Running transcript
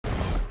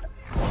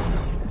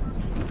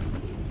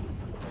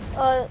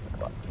Uh,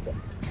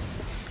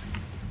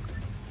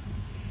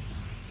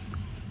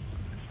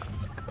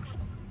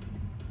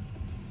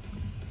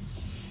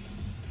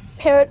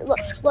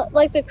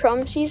 like the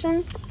Chrome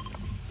season.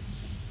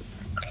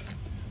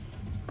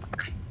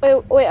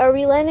 Wait, are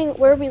we landing?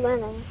 Where are we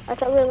landing? I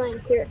thought we were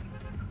landing here.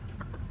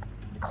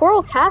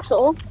 Coral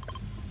Castle?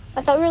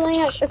 I thought we were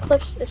landing at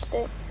Eclipse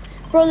Estate.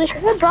 Bro, they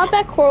should have brought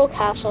back Coral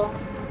Castle.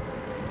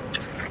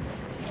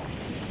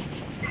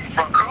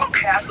 Coral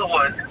Castle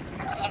was...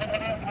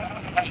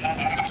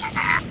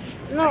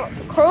 No,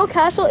 Coral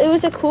Castle, it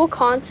was a cool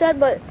concept,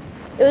 but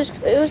it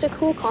was a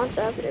cool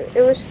concept.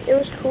 It was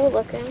cool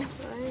looking,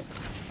 right?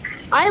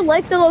 I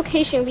liked the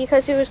location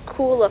because it was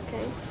cool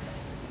looking.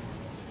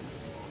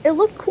 It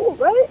looked cool,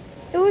 right?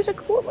 It was a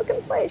cool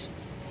looking place.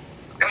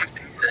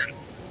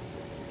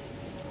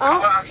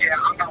 Oh, yeah,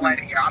 I'm not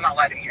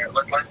lighting here.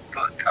 Look,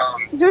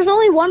 There's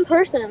only one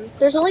person.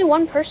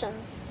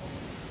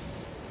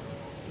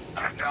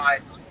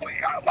 Guys, wait,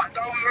 I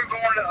thought we were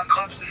going to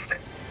Eclipse Estate.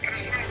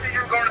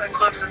 You were going to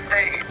Eclipse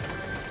Estate.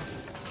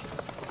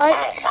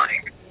 Oh my.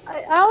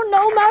 I don't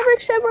know,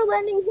 Maverick said we're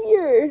landing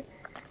here.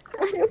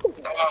 Oh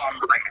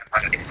my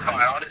god, it's fine,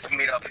 I'll just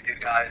meet up with you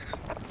guys.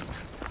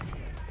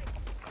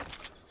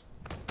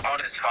 I'll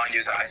just find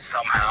you guys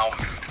somehow.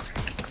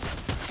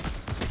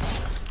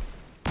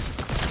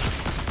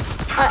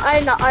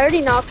 I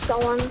already knocked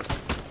someone.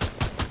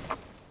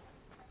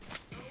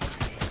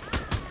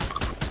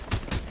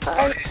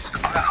 I'll just go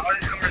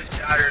to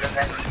Shattered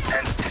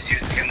and just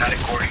use the kinetic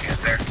core to get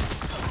there.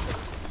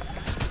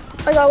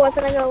 I got a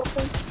weapon.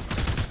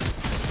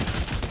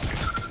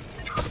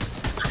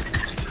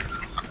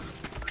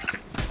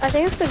 I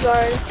think it's the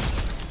guard.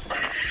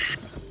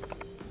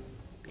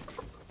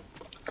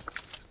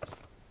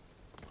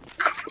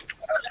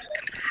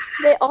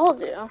 They all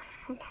do.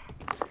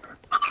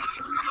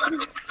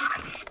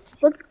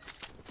 Look.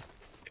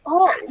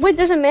 Oh, wait,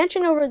 there's a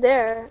mansion over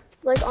there.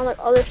 Like on the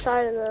other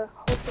side of the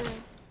whole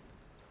thing.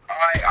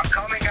 Alright, I'm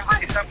coming,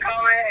 guys. I'm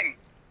coming.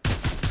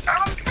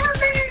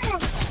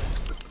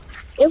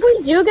 If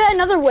we do get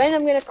another win,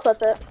 I'm gonna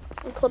clip it.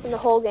 I'm clipping the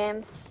whole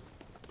game.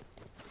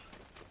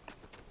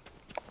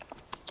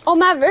 Oh,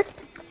 Maverick.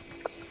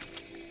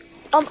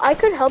 I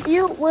could help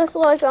you with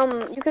like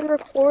you can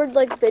record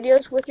like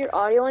videos with your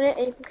audio in it,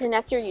 and you can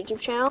connect your YouTube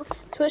channel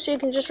to it, so you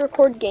can just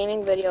record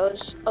gaming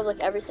videos of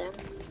like everything.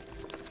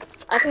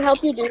 I can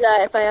help you do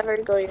that if I ever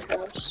go to your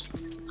house.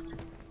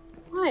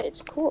 Why?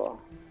 It's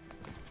cool.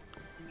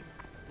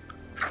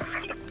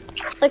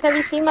 Like, have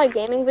you seen my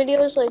gaming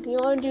videos? Like, you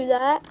want to do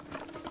that?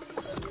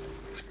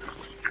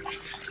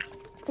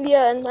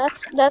 Yeah, and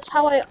that's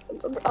how I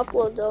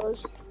upload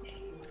those.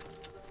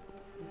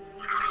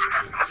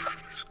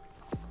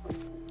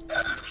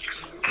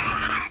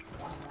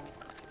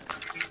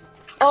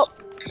 Oh.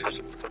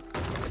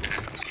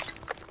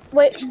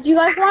 Wait, do you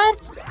guys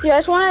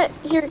want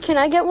to, here, can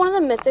I get one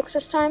of the mythics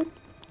this time?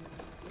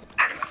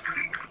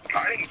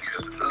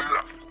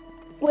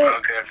 Wait,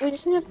 okay. We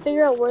just need to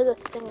figure out where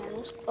this thing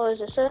is. Oh, is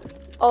this it?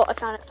 Oh, I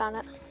found it.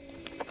 Got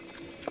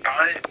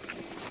it?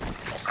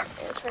 It's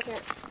right here.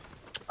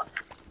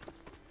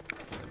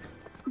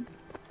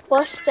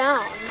 Bust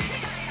down.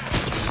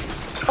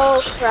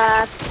 Oh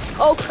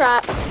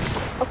crap.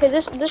 Okay,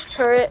 this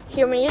turret,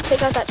 here, we need to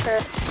take out that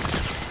turret.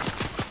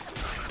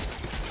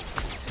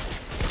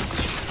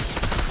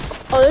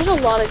 Oh, there's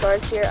a lot of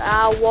guards here.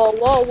 Ow,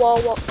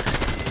 whoa.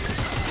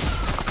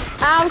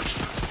 Ouch.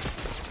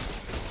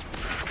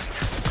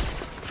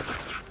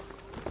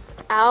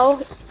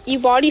 Ow, you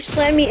body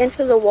slammed me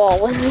into the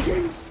wall.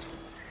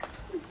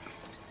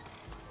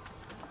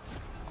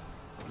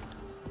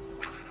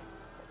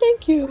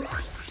 Thank you.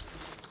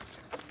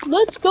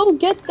 Let's go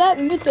get that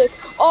mythic.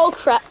 Oh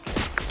crap.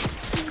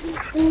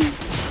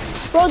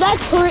 Bro, that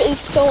turret is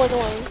so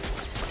annoying.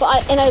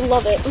 But I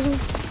love it.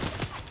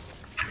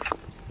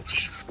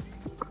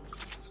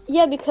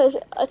 Yeah, because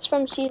it's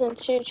from season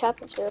 2,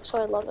 chapter 2, so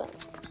I love it.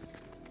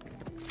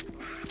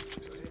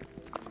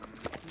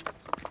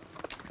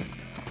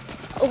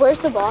 Oh, where's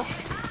the boss?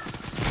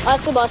 Oh,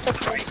 that's the boss,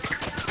 that's right.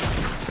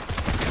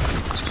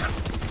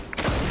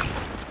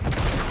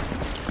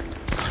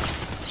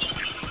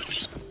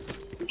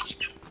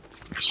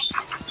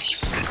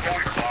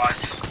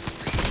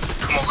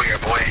 Come over here,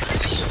 boy.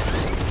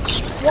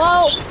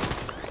 Whoa!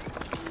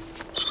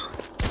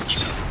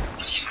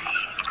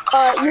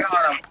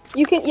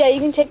 You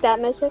can take that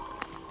mythic.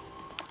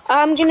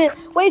 I'm gonna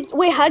wait,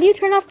 how do you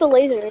turn off the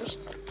lasers?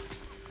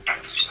 I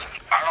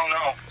don't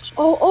know.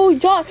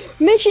 Oh,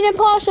 Mission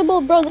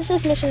Impossible, bro, this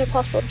is Mission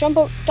Impossible. Jump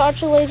up,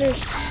 dodge the lasers.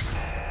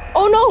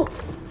 Oh no!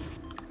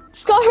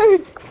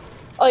 Scarred!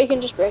 Oh, you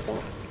can just break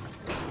it.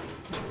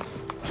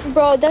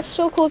 Bro, that's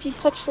so cool if you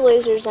touch the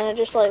lasers and it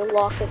just like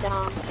locks it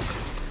down.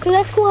 Cause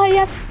that's cool how you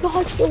have to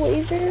dodge the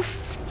lasers.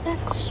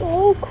 That's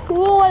so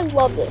cool, I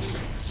love this.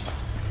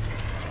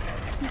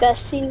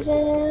 Best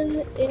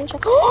season in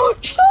Oh,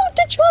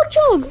 the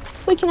chug!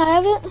 Wait, can I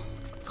have it?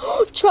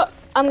 Oh,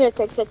 I'm gonna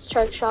take Fitz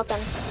charge shotgun.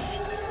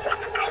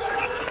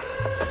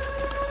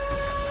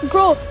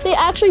 Bro, they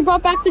actually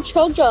brought back the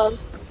chug jug.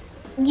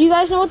 Do you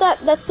guys know what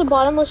that's the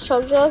bottomless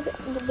chug jug?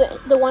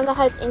 The one that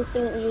had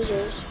infinite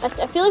uses. I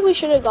feel like we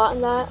should have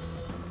gotten that.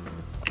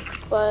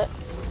 But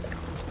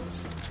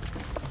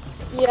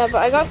yeah, but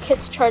I got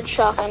Kit's charge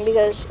shotgun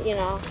because, you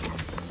know.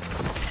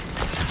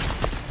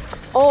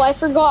 Oh, I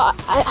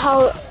forgot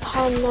how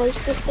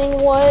nice this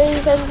thing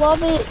was. I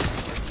love it.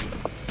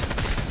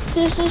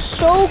 This is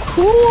so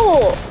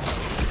cool.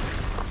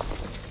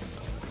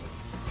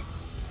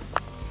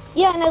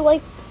 Yeah, and I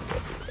like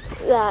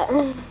that.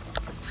 I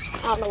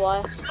don't know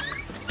why.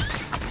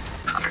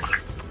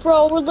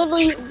 Bro, we're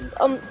literally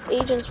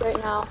agents right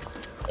now.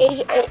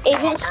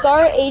 Agent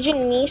Scar,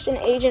 Agent Nice, and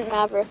Agent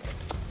Maverick.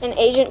 And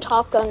Agent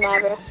Top Gun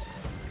Maverick.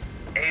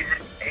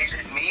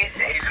 Agent Nice,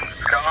 Agent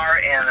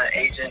Scar, and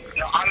Agent...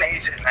 No, I'm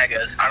Agent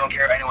Megas. I don't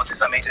care if anyone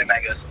says I'm Agent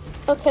Megas.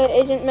 Okay,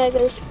 Agent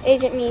Megas,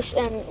 Agent Nice,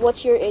 and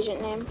what's your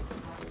agent name?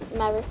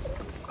 Maverick.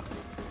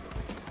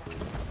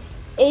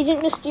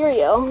 Agent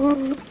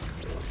Mysterio.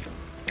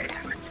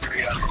 Agent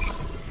Mysterio.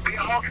 We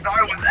all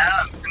start with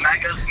M's.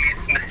 Megas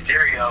meets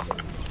Mysterio.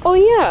 Oh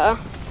yeah.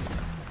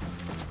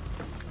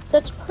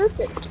 That's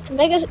perfect.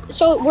 Megas.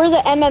 So we're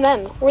the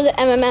MMM. We're the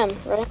MMM,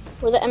 right?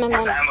 We're the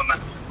MMM.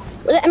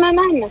 We're the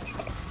MMM.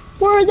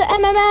 We're the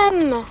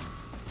MMM.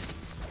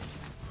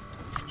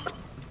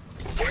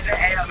 We're the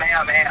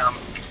AM.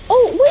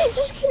 Oh wait,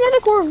 there's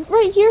kinetic orb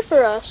right here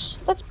for us.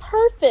 That's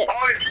perfect.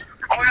 Oh yeah,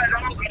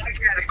 that was my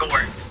kinetic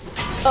orb.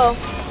 Oh.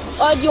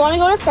 Do you want to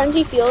go to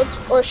Frenzy Fields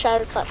or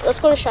Shattered Slabs? Let's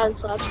go to Shattered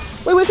Slabs.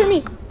 Wait for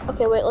me.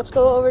 Okay, wait. Let's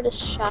go over to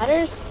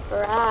Shattered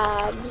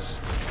Slabs.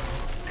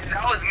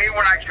 That was me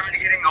when I tried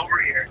getting over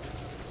here.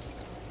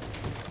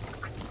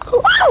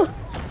 Wow!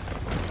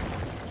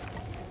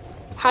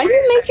 How do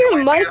you make your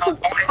mic?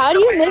 How do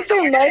you make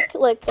your mic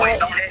like that,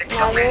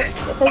 Maverick?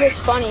 Because it's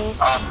funny.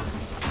 I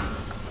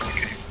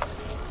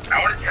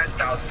want to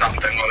test out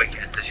something when we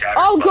get to Shattered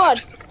Oh god!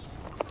 Slabs.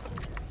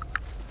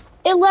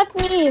 It left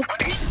me.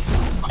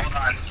 Hold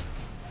on.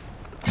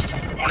 I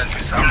want to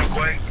do something real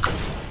quick.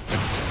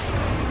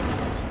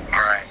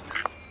 Alright.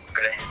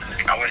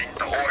 I'm gonna hit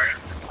the ore.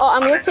 Oh,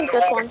 I'm gonna take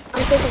this one.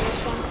 I'm taking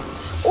this one.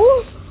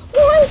 Oh,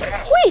 wait!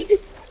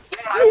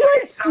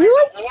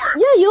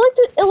 You liked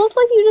it. It looked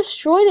like you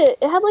destroyed it.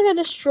 It had like a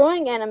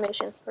destroying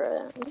animation for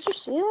it. Did you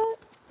see that?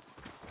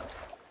 Wait,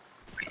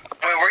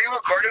 were you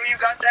recording when you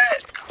got that?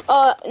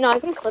 No, I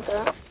can clip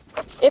it.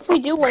 If we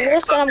do win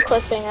this, then I'm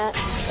clipping it.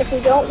 If we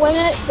don't win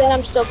it, then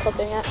I'm still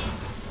clipping it.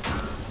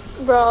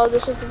 Bro,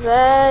 this is the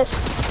best.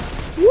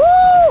 Woo!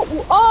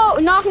 Oh,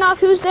 knock knock,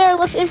 who's there?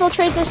 Let's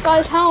infiltrate this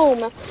guy's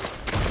home.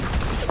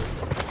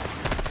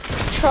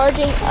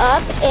 Charging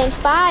up and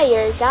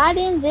fire. Got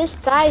in this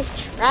guy's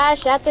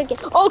trash at the game.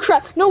 Oh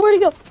crap, nowhere to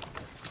go.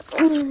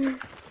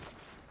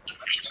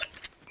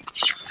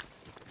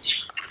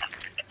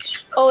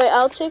 Oh wait,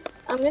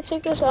 I'm gonna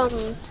take this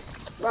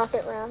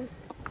rocket ram.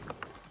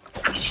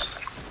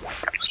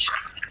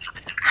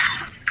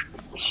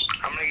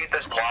 I'm gonna get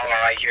this llama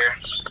right here.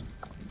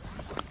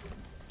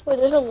 Wait,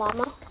 there's a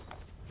llama?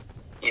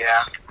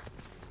 Yeah.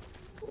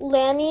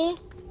 Lammy.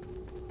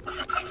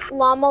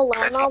 Llama,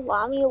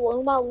 Lami.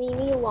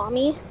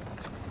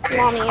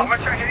 I'm gonna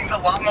try hitting the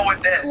llama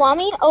with this.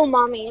 Lami, oh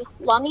mommy.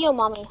 Lami, oh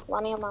mommy.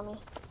 Lami, oh mommy.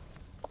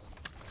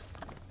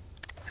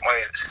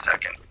 Wait a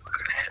second.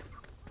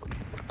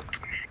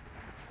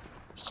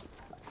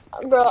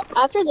 Bro,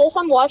 after this,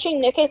 I'm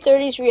watching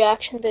Nick30's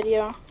reaction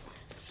video.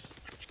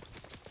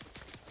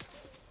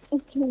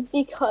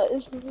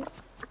 Because...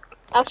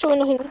 Actually,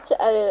 no, he needs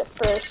to edit it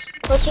first.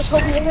 Let's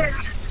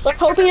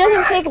hope he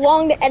doesn't take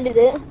long to edit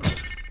it.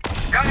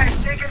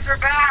 Guys, chickens are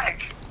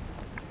back!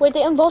 Wait,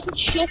 they involve some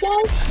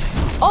chicken?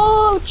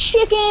 Oh,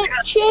 chicken,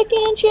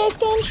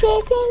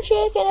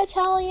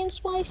 Italian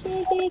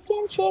spicy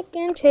bacon,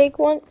 chicken, take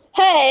one.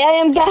 Hey, I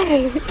am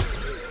Gabby.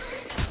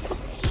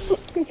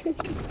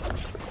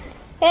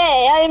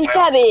 Hey, I am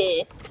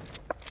Gabby.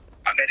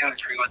 I'm gonna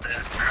agree with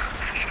this.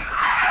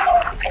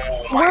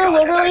 Oh We're God,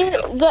 literally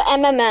the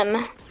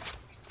MMM.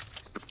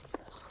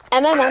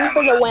 MMM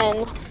for the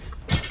win.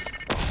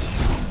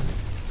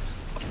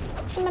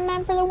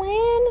 MMM for the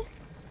win.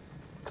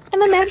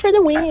 MMM for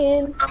the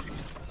win.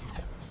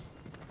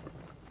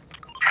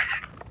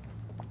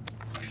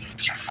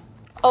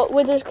 Oh,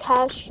 wait, there's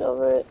cash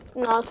over it.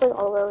 No, it's like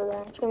all over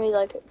there. It's gonna be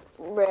like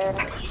rare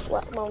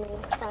when we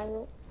find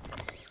it.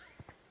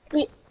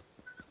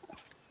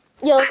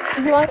 Yo,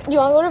 do you want to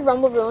go to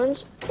Rumble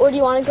Ruins? Or do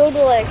you want to go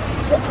to like,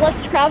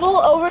 let's travel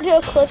over to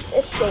Eclipse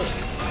Estate.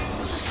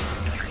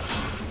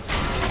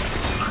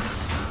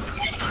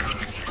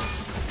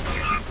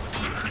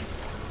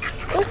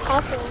 What's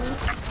happening?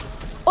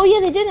 Oh yeah,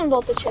 they did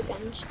involve the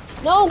chickens.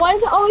 No, why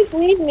does it always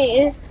leave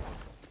me?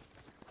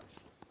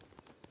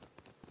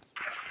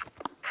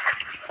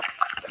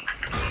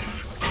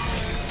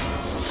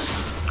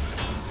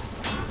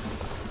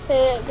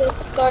 Okay,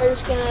 this Scar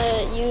is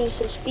gonna use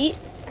his feet.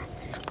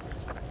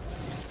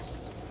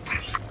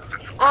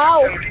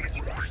 Ow!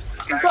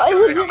 Bro,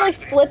 it just like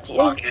flipped you.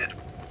 Wait, I'm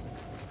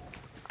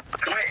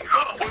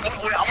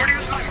gonna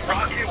use my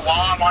rocket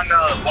while I'm on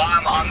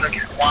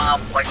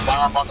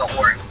the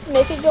horn.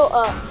 Make it go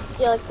up.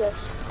 Yeah, like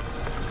this.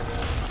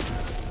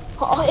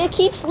 Oh, it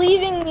keeps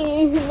leaving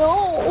me.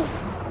 No.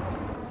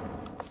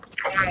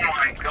 Oh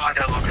my god,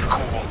 that looks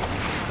cool.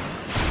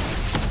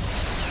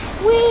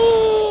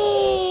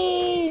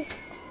 Whee!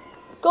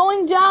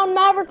 Going down,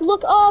 Maverick.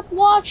 Look up.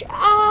 Watch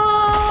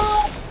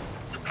out.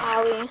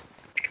 Owie.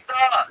 Pizza!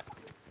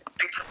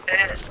 Pizza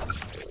pit.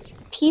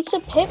 Pizza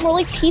pit? More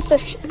like pizza.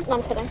 No,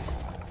 I'm kidding.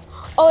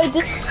 Oh,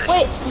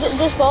 wait.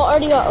 This vault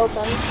already got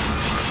opened.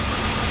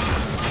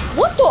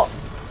 What the?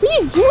 What are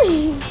you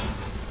doing?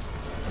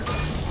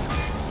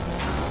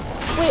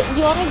 Wait, do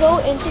you want to go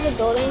into the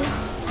building?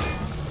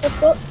 Let's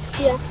go.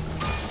 Yeah.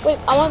 Wait,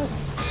 I want.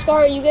 Scar,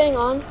 are you getting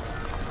on?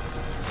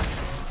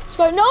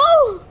 Scar,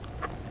 no!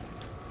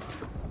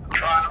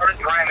 Come on, I'll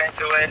just ram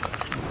into it.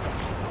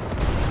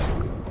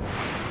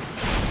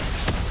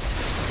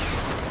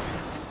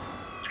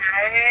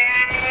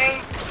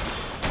 Okay.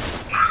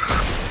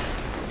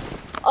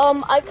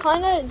 I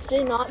kind of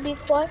did not be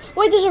quiet.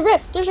 Wait, there's a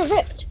rift. There's a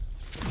rift.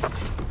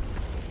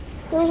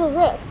 There's a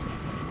rift.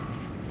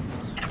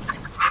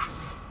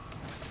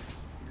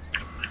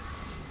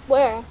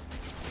 Where?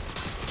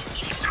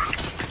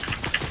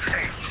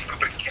 Hey,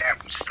 stupid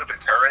camp, stupid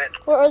turret.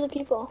 Where are the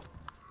people?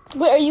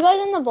 Wait, are you guys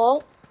in the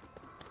vault?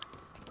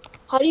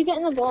 How do you get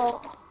in the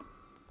vault?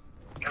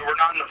 No, we're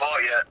not in the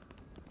vault yet.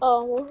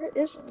 Oh, where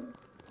is it?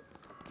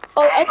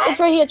 Oh, it's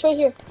right here. It's right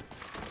here.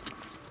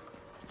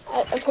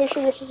 I'm pretty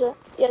sure this is it.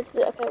 Yeah,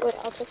 okay, wait,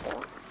 I'll check that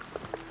out.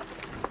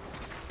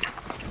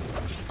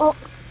 Oh,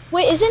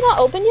 wait, is it not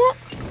open yet?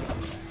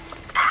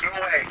 No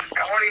way.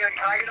 Can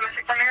I get a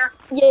message from here?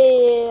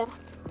 Yeah.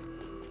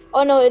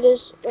 Oh, no, it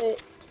is.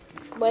 Wait,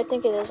 I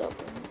think it is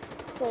open.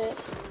 Wait.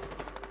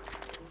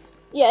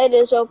 Yeah, it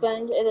is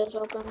opened. It is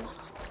open.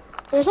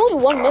 There's only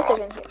one mythic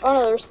in here. Oh,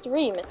 no, there's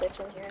 3 mythics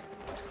in here.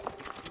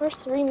 There's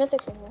 3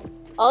 mythics in here.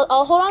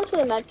 I'll hold on to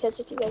the med kits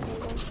if you guys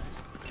need them.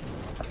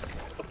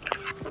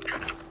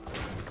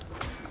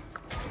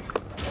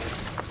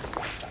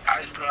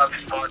 I still have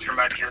slots for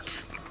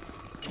medkits.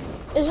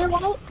 Is there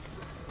one?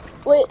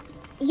 Wait,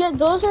 yeah, that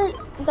was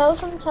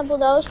from the temple.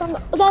 That's from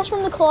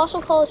the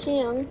Colossal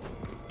Coliseum.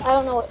 I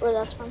don't know where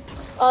that's from.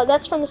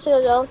 That's from the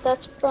Citadel.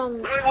 That's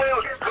from. Wait.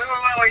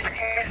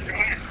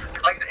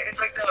 It's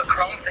like the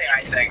Chrome thing,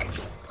 I think.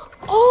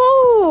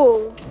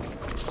 Oh,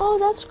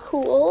 that's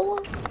cool.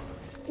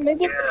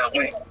 Maybe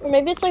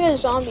it's like a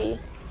zombie.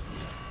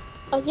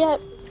 Yeah,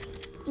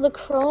 the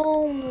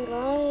Chrome,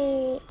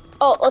 right?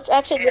 Oh, let's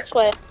exit this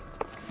way.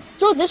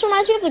 Bro, this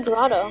reminds me of the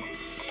grotto.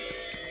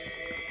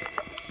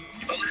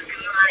 Oh, this is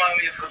remind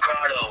me of the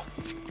grotto.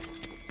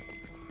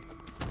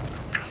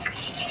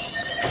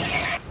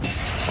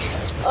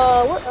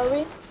 Where are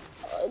we?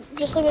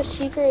 Just like a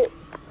secret.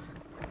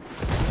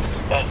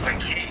 Oh, the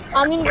key.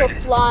 I'm gonna go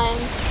flying.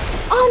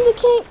 I'm the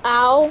king.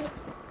 Ow.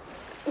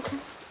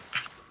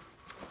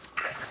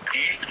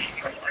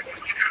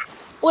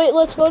 Wait,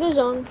 let's go to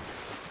zone.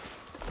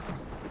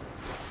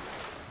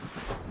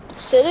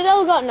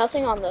 Citadel got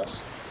nothing on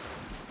this.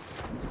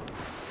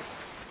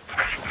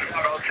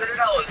 Bro,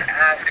 Citadel is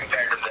ass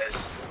compared to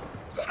this.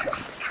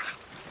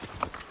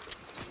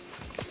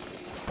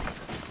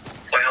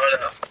 Wait,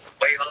 hold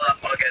up.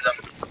 I'll get them.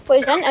 Wait,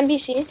 is that an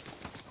NPC?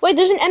 Wait,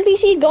 there's an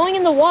NPC going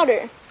in the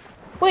water.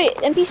 Wait,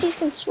 NPCs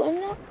can swim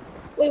now?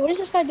 Wait, what is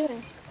this guy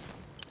doing?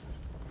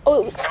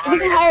 Oh, we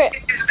can hire it.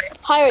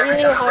 Hire it, you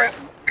need to hire it.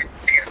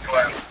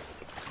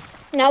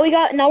 Now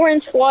we're in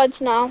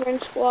squads now. We're in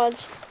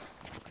squads.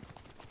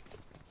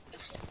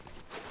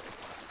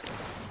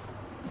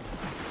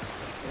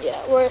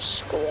 Yeah, we're a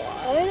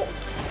squad.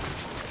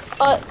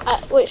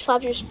 Wait,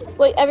 slap juice.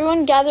 Wait,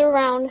 everyone gather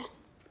around.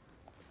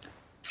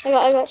 I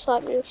got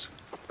slap juice.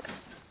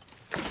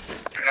 Can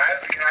I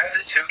have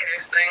the 2K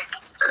thing?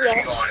 Or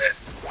Yeah. you want it?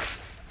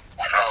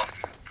 Oh,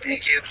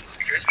 thank you.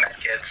 Here's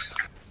medkits.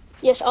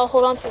 Yes, I'll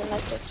hold on to the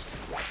medkits.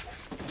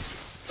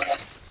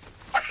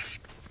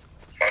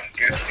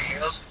 Do you have anything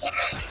else?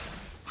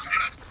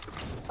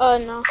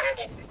 No.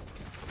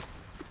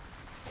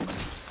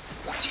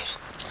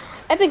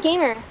 Epic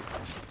Gamer.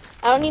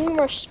 I don't need any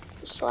more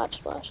slap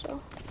splash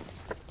though.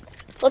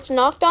 Let's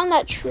knock down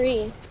that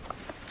tree.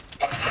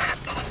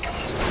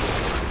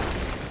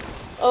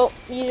 Oh,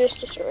 you just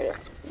destroyed it.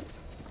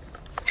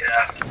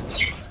 Yeah.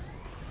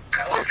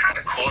 That was kind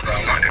of cool though,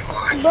 I'm not gonna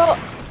lie. Bro.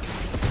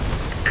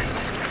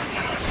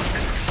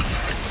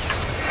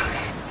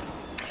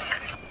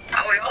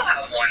 Oh, we all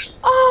have one.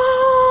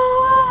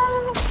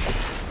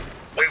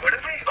 Wait, what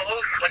if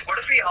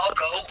we all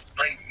go,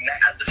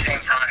 at the same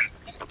time?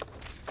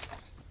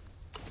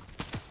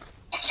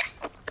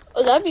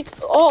 Oh, that'd be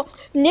cool. Oh,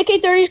 Nick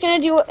 830 is gonna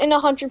do an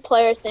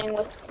 100-player thing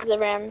with the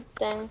Ram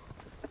thing.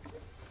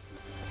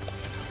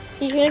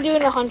 He's gonna do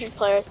an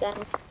 100-player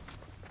thing.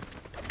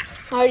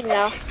 I already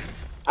know.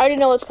 I already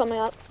know what's coming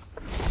up.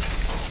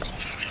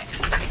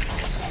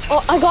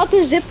 Oh, I got the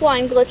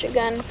zipline glitch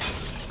again.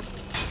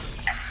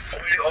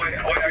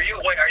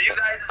 Wait, are you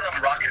guys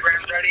rocket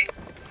rams ready?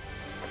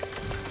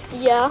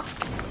 Yeah.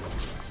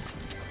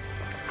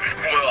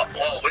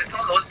 Well, let's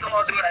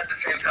all do it at the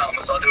same time.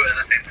 Let's all do it at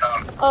the same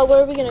time. Oh,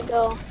 where are we gonna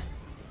go?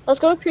 Let's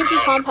go to creepy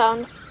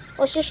compound.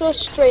 Let's just go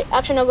straight.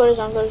 Actually, no, go to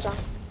zone. Go to zone.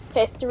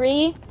 Okay,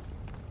 3,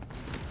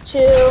 2,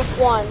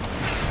 1.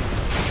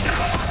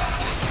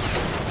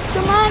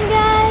 Come on,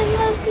 guys.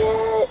 Let's get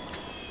it.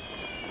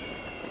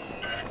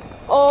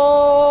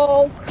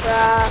 Oh,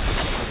 crap.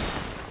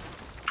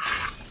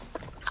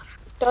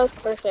 That was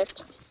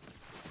perfect.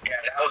 Yeah,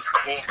 that was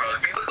cool, bro.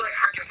 We look like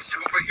freaking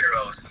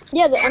superheroes.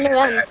 Yeah, the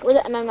MMM. We're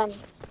the MMM.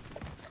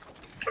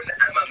 We're the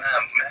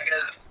MMM.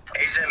 Megas,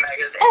 Agent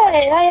Megas.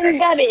 Hey, I am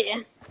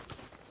Gabby.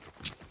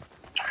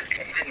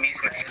 Agent meets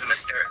Megas,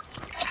 Mister.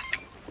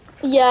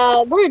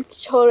 Yeah, we're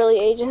totally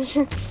agents.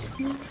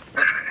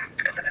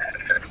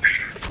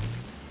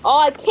 Oh,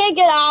 I can't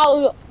get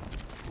out.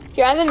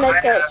 You're having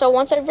medkit, so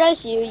once I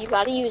res you, you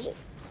gotta use it.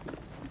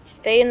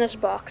 Stay in this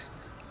box.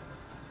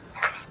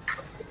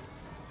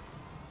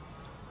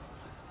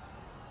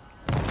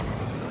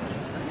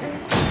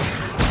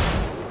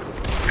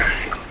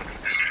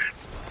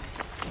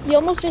 You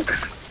almost just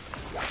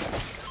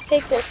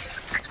take this.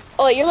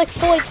 Oh, you're like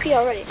full HP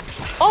already.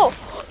 Oh,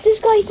 this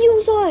guy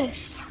heals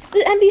us. The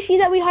NPC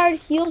that we hired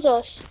heals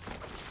us.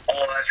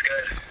 Oh, that's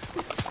good.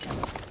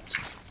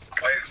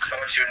 Wait,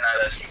 someone's shooting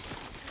at us.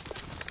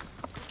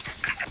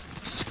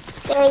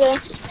 Where are they?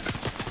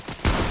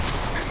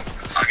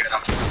 I'll get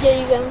them. Yeah,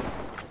 you get them.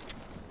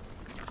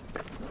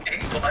 Hey,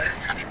 what?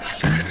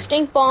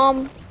 Stink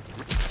bomb.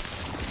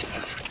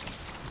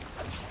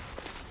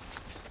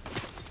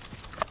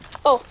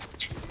 Oh.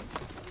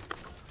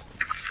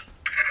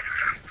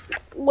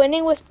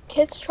 Winning with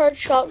Kit's charged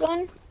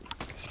shotgun?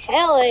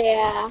 Hell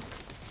yeah.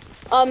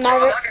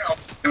 Maverick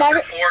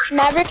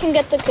can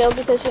get the kill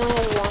because he only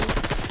has one.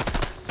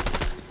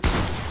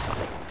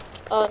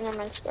 Oh, never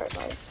mind, Scarlet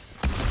Light.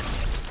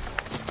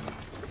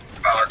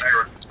 Oh,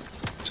 there.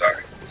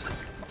 Sorry.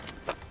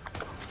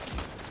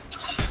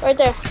 Right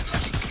there.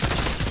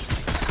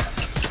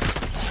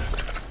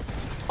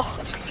 Oh.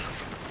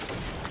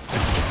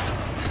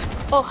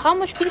 Oh, how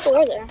much people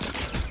are there?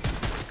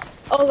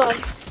 Oh god.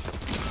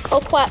 Oh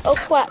quack, oh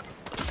quack.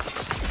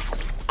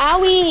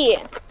 Owie!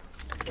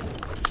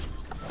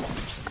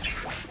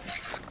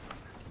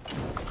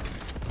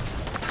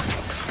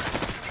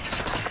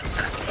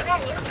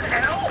 What the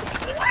hell?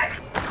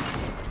 What?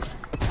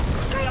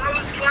 Bro, I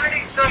was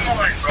fighting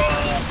someone, bro.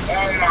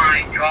 Oh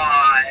my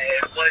god.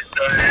 What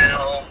the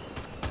hell?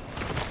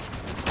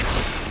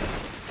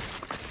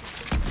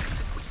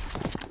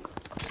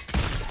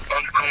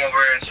 I'll come over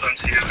here and swim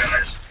to you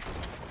guys.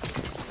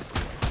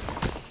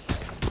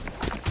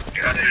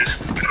 Yeah, they just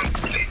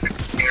complete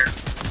here.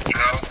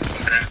 No?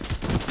 Okay.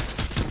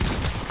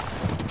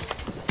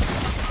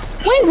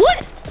 Wait, what?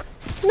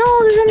 No,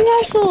 there's a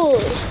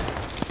Nestles!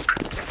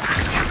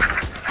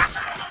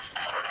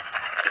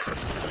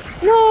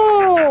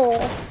 No!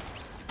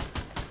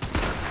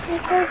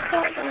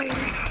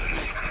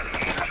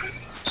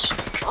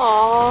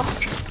 Aww.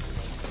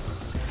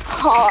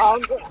 Aww.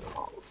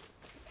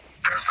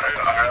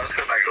 Alright, let's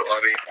go back to the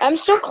lobby. I'm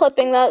still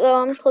clipping that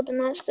though, I'm clipping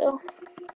that still.